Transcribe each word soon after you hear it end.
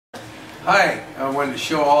Hi, I wanted to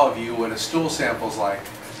show all of you what a stool sample is like.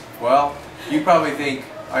 Well, you probably think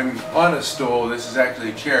I'm on a stool. This is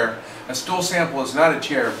actually a chair. A stool sample is not a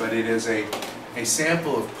chair, but it is a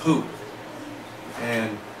sample of poop.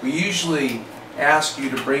 And we usually ask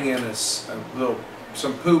you to bring in some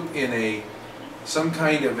poop in some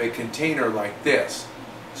kind of a container like this,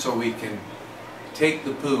 so we can take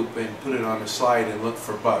the poop and put it on a slide and look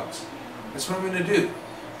for bugs. That's what I'm going to do.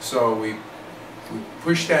 So we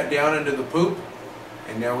push that down into the poop,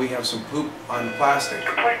 and now we have some poop on the plastic.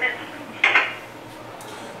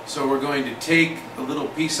 So we're going to take a little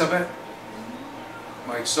piece of it,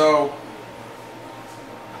 like so,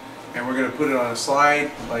 and we're going to put it on a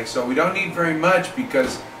slide, like so. We don't need very much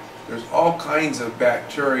because there's all kinds of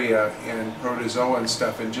bacteria and protozoa and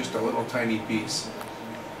stuff in just a little tiny piece.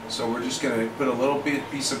 So we're just going to put a little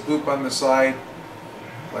piece of poop on the slide,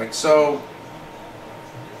 like so.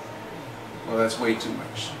 Well, that's way too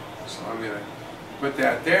much. So I'm going to put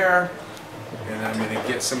that there, and I'm going to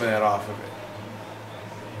get some of that off of it.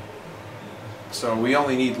 So we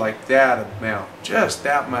only need like that amount, just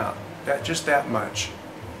that amount, just that much.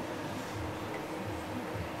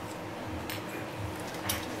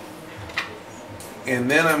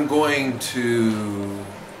 And then I'm going to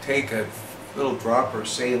take a little dropper of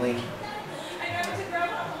saline,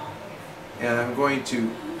 and I'm going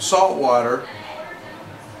to salt water,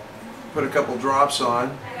 put a couple drops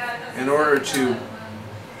on in order to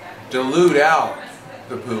dilute out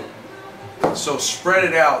the poop. So spread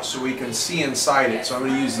it out so we can see inside it. So I'm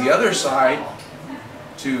going to use the other side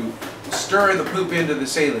to stir the poop into the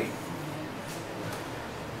saline,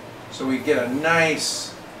 so we get a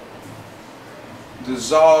nice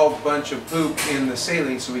dissolved bunch of poop in the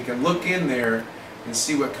saline, so we can look in there and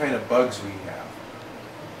see what kind of bugs we have.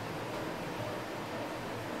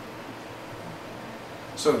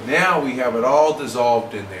 So now we have it all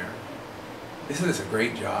dissolved in there. Isn't this a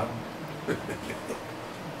great job?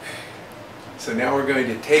 So now we're going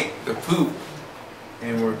to take the poop,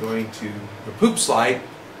 and we're going to the poop slide,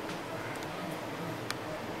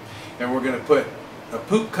 and we're going to put a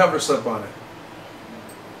poop cover slip on it.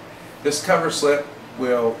 This cover slip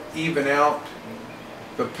will even out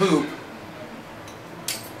the poop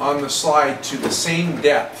on the slide to the same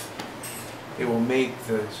depth. It will make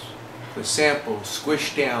the sample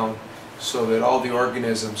squish down so that all the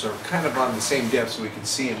organisms are kind of on the same depth, so we can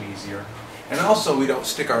see them easier. And also, we don't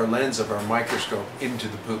stick our lens of our microscope into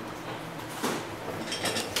the poop.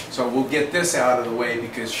 So we'll get this out of the way,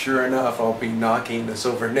 because sure enough, I'll be knocking this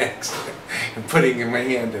over next and putting my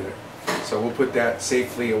hand in it. So we'll put that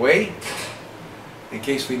safely away in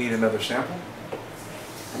case we need another sample.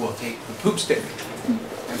 We'll take the poop stick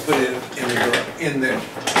and put it in the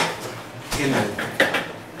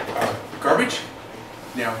garbage.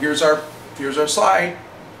 Now here's our slide.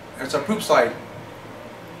 That's our poop slide.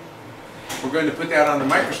 We're going to put that on the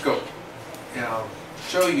microscope, and I'll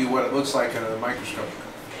show you what it looks like under the microscope.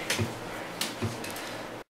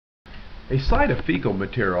 A slide of fecal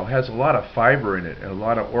material has a lot of fiber in it and a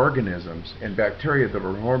lot of organisms and bacteria that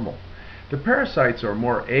are normal. The parasites are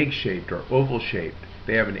more egg-shaped or oval-shaped.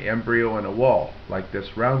 They have an embryo and a wall, like this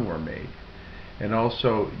roundworm egg. And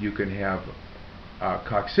also you can have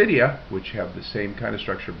coccidia, which have the same kind of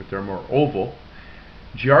structure, but they're more oval.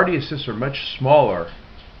 Giardia cysts are much smaller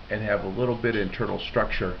and have a little bit of internal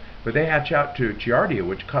structure, but they hatch out to giardia,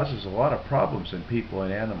 which causes a lot of problems in people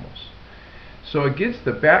and animals. So against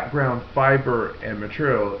the background fiber and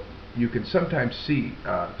material, you can sometimes see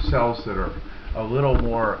cells that are a little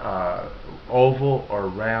more oval or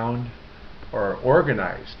round or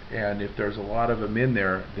organized, and if there's a lot of them in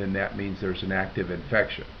there, then that means there's an active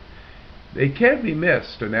infection. They can be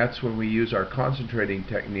missed, and that's when we use our concentrating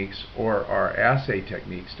techniques or our assay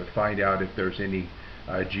techniques to find out if there's any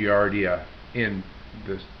giardia in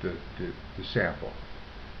the sample.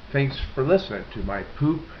 Thanks for listening to my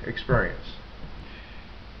poop experience.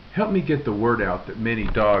 Help me get the word out that many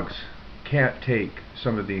dogs can't take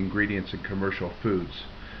some of the ingredients in commercial foods.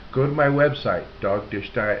 Go to my website,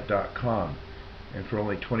 dogdishdiet.com, and for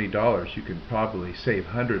only $20 you can probably save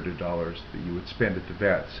hundreds of dollars that you would spend at the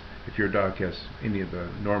vets if your dog has any of the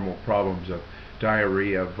normal problems of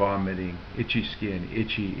diarrhea, vomiting, itchy skin,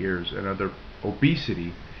 itchy ears, and other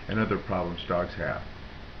obesity and other problems dogs have.